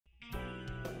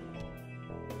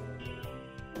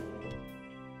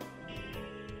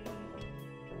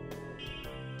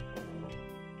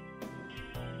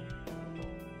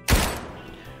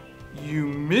You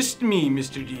missed me,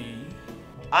 Mr. D.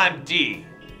 I'm Dee,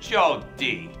 Joe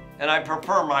Dee, and I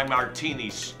prefer my martini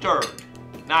stirred,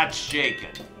 not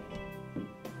shaken.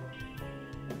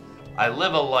 I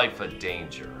live a life of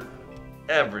danger.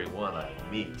 Everyone I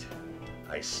meet,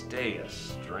 I stay a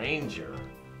stranger.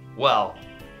 Well,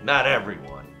 not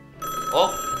everyone.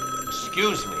 Oh,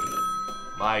 excuse me.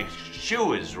 My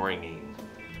shoe is ringing.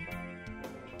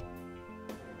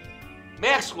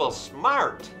 Maxwell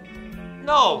Smart.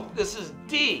 No, this is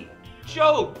Dee,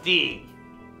 Joe Dee.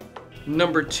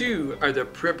 Number 2, are the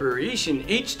preparation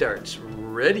H darts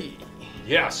ready?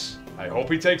 Yes, I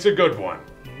hope he takes a good one.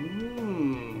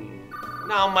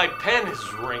 Now my pen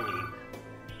is ringing.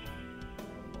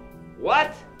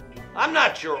 What? I'm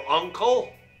not your uncle.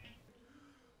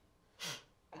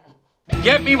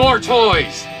 Get me more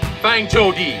toys! Fang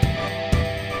Joe Dee.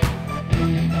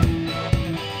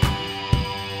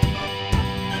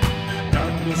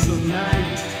 Darkness of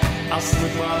night, I'll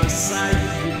slip out of sight.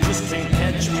 You just can't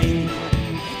catch me.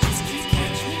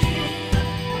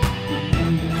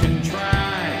 You can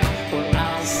try, but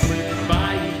I'll slip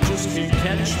by. You just can't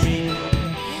catch me.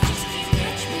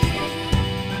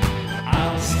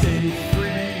 I'll stay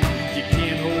free. You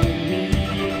can't hold me.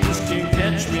 You just can't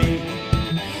catch me.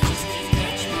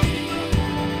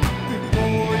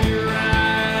 Before your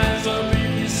eyes, I'll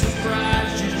leave you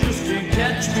surprised. You just can't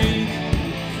catch me.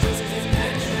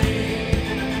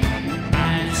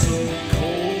 I'm so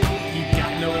cold, you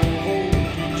got no hold.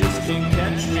 You just can't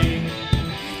catch me.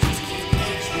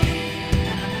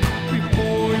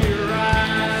 Before your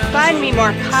eyes, Find me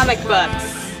more comic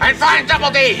books. And find Double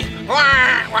D!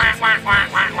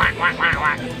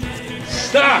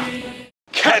 Stop!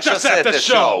 Catch us at the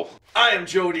show! I am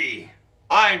Joe Dee.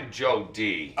 I'm Joe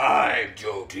Dee. I'm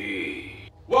Joe Dee.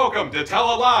 Welcome to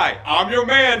Tell a Lie. I'm your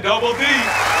man, Double D.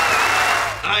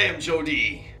 I am Joe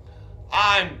Dee.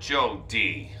 I'm Joe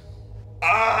Dee.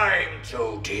 I'm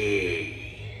Joe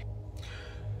Dee.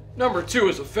 Number 2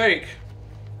 is a fake.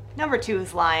 Number 2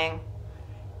 is lying.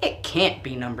 It can't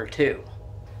be number 2.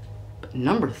 But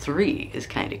number 3 is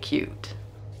kind of cute.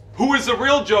 Who is the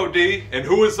real Joe Dee and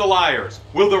who is the liars?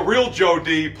 Will the real Joe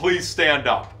Dee please stand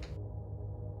up?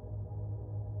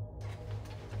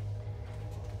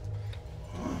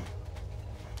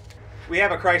 We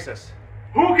have a crisis.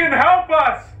 Who can help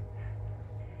us?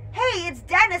 Hey, it's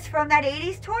Dennis from that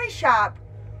 80s toy shop.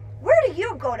 Where do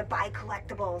you go to buy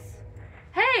collectibles?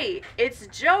 Hey, it's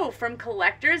Joe from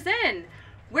Collectors Inn.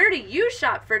 Where do you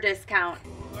shop for discount?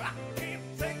 I can't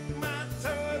take my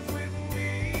toys with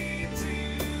me to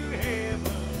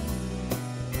heaven.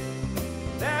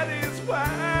 That is why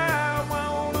I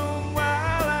want them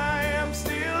while I am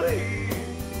still here.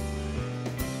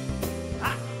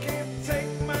 I can't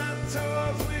take my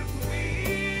toys with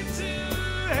me to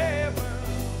heaven.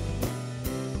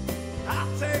 I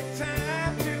take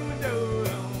time to adore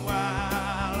them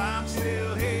while I'm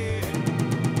still here.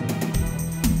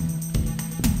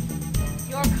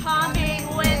 You're coming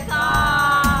with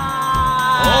us.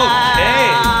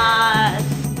 Okay.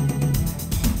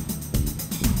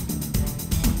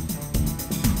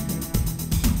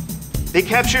 They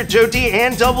captured Joe Dee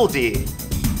and Double D.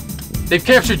 They've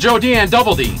captured Joe Dee and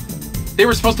Double D. They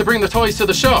were supposed to bring the toys to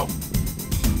the show.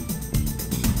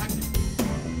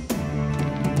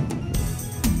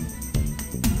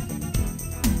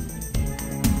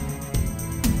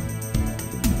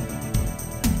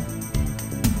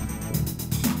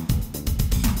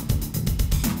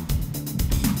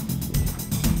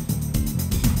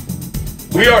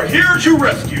 We are here to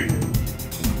rescue you.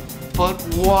 But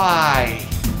why?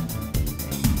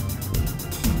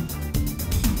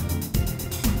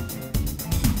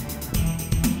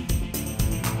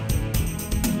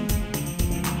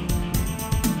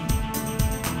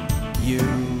 You,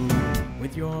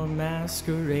 with your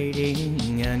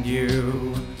masquerading, and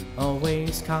you,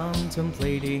 always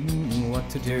contemplating what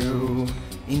to do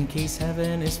in case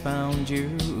heaven has found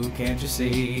you. Can't you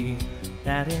see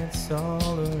that it's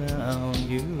all around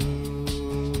you?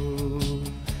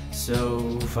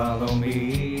 So follow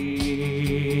me.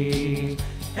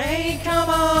 Hey, come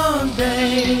on,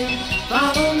 babe,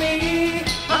 follow me.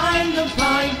 I'm the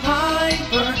Pied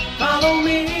Piper. Follow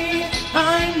me.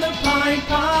 I'm the Pied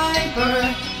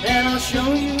Piper, and I'll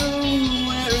show you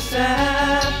where it's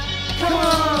at. Come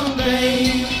on,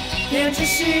 babe, can't you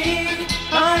see?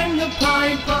 I'm the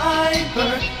Pied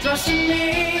Piper. Trust in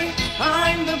me.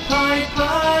 I'm the Pied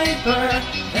Piper,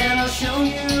 and I'll show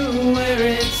you where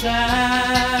it's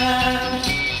at.